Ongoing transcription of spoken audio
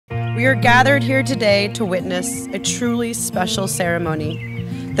We are gathered here today to witness a truly special ceremony,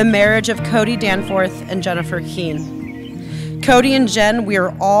 the marriage of Cody Danforth and Jennifer Keene. Cody and Jen, we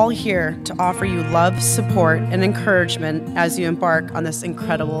are all here to offer you love, support, and encouragement as you embark on this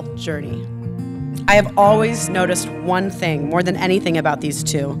incredible journey. I have always noticed one thing more than anything about these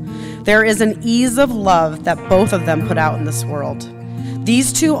two. There is an ease of love that both of them put out in this world.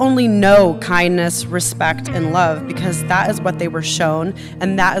 These two only know kindness, respect, and love because that is what they were shown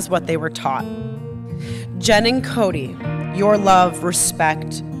and that is what they were taught. Jen and Cody, your love,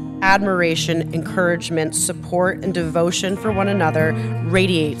 respect, admiration, encouragement, support, and devotion for one another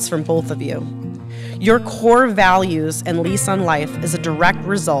radiates from both of you. Your core values and lease on life is a direct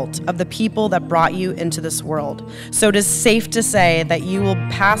result of the people that brought you into this world. So it is safe to say that you will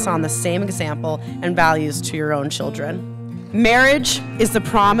pass on the same example and values to your own children. Marriage is the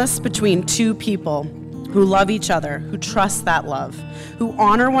promise between two people who love each other, who trust that love, who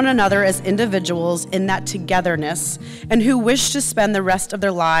honor one another as individuals in that togetherness, and who wish to spend the rest of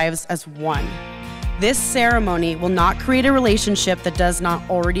their lives as one. This ceremony will not create a relationship that does not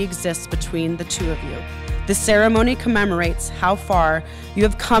already exist between the two of you. The ceremony commemorates how far you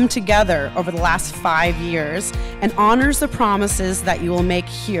have come together over the last 5 years and honors the promises that you will make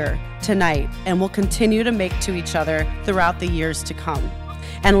here tonight and will continue to make to each other throughout the years to come.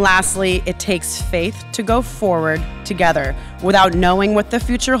 And lastly, it takes faith to go forward together without knowing what the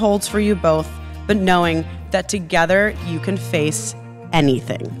future holds for you both, but knowing that together you can face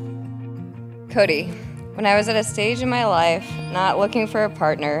anything. Cody, when I was at a stage in my life not looking for a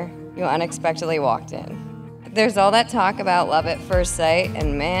partner, you unexpectedly walked in. There's all that talk about love at first sight,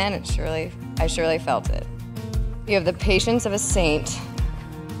 and man, I surely felt it. You have the patience of a saint.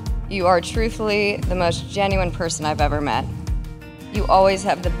 You are truthfully the most genuine person I've ever met. You always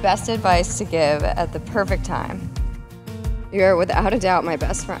have the best advice to give at the perfect time. You are without a doubt my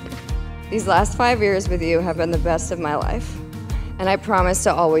best friend. These last 5 years with you have been the best of my life, and I promise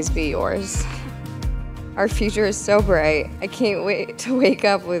to always be yours. Our future is so bright. I can't wait to wake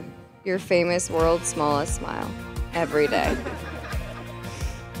up with your famous world's smallest smile every day.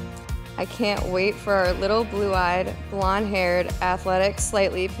 I can't wait for our little blue-eyed, blonde-haired, athletic,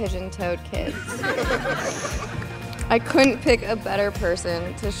 slightly pigeon-toed kids. I couldn't pick a better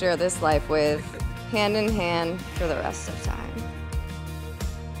person to share this life with, hand in hand for the rest of time.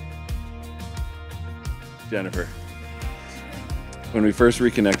 Jennifer, when we first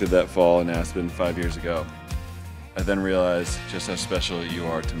reconnected that fall in Aspen 5 years ago, I then realized just how special you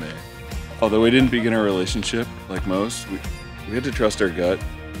are to me. Although we didn't begin our relationship like most, we had to trust our gut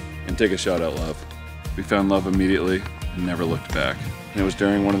and take a shot at love. We found love immediately and never looked back. And it was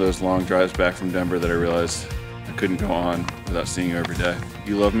during one of those long drives back from Denver that I realized I couldn't go on without seeing you every day.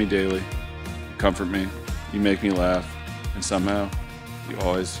 You love me daily, you comfort me, you make me laugh, and somehow you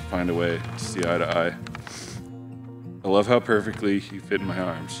always find a way to see eye to eye. I love how perfectly you fit in my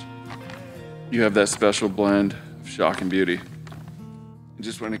arms. You have that special blend of shock and beauty. And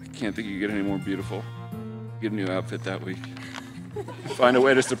just when I can't think you get any more beautiful, you get a new outfit that week. Find a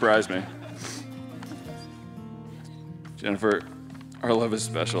way to surprise me. Jennifer, our love is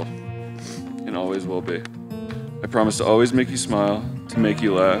special and always will be. I promise to always make you smile, to make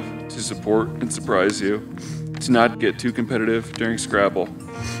you laugh, to support and surprise you, to not get too competitive during Scrabble,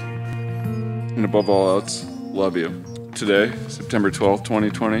 and above all else, love you. Today, September 12th,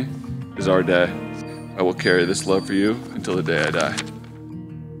 2020, is our day. I will carry this love for you until the day I die.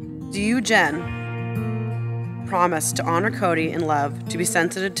 Do you, Jen, promise to honor Cody in love, to be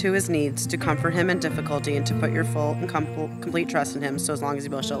sensitive to his needs, to comfort him in difficulty, and to put your full and complete trust in him so as long as you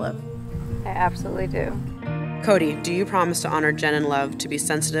both shall live? I absolutely do. Cody, do you promise to honor Jen in love, to be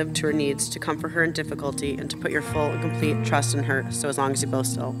sensitive to her needs, to comfort her in difficulty, and to put your full and complete trust in her so as long as you both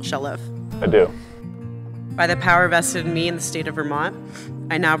shall live? I do. By the power vested in me in the state of Vermont,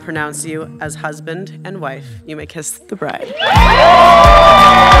 I now pronounce you as husband and wife. You may kiss the bride.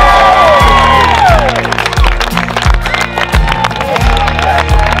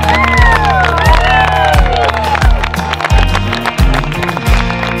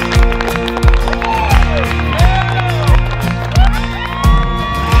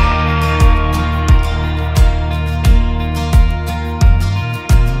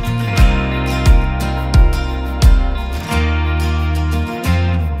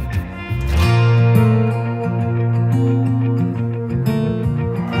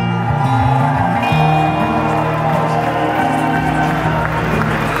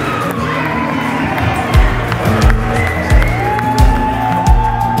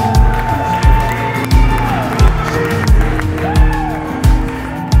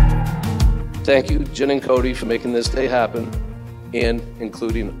 Thank you, Jen and Cody, for making this day happen. and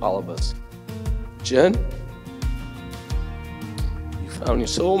including all of us. Jen, you found your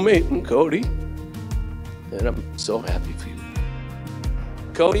soulmate in Cody, and I'm so happy for you.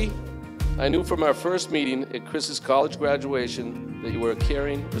 Cody, I knew from our first meeting at Chris's college graduation that you were a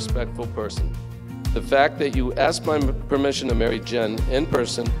caring, respectful person. The fact that you asked my permission to marry Jen in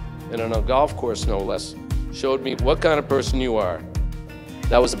person and on a golf course, no less, showed me what kind of person you are.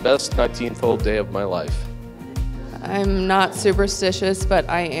 That was the best 19th whole day of my life. I'm not superstitious, but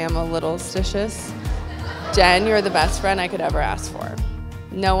I am a little stitious. Jen, you're the best friend I could ever ask for.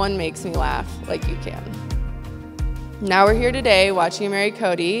 No one makes me laugh like you can. Now we're here today watching you marry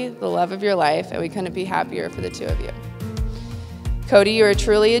Cody, the love of your life, and we couldn't be happier for the two of you. Cody, you are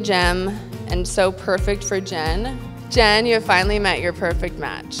truly a gem and so perfect for Jen. Jen, you have finally met your perfect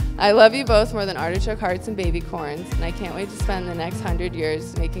match. I love you both more than artichoke hearts and baby corns, and I can't wait to spend the next 100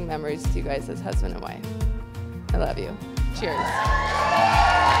 years making memories with you guys as husband and wife. I love you. Cheers.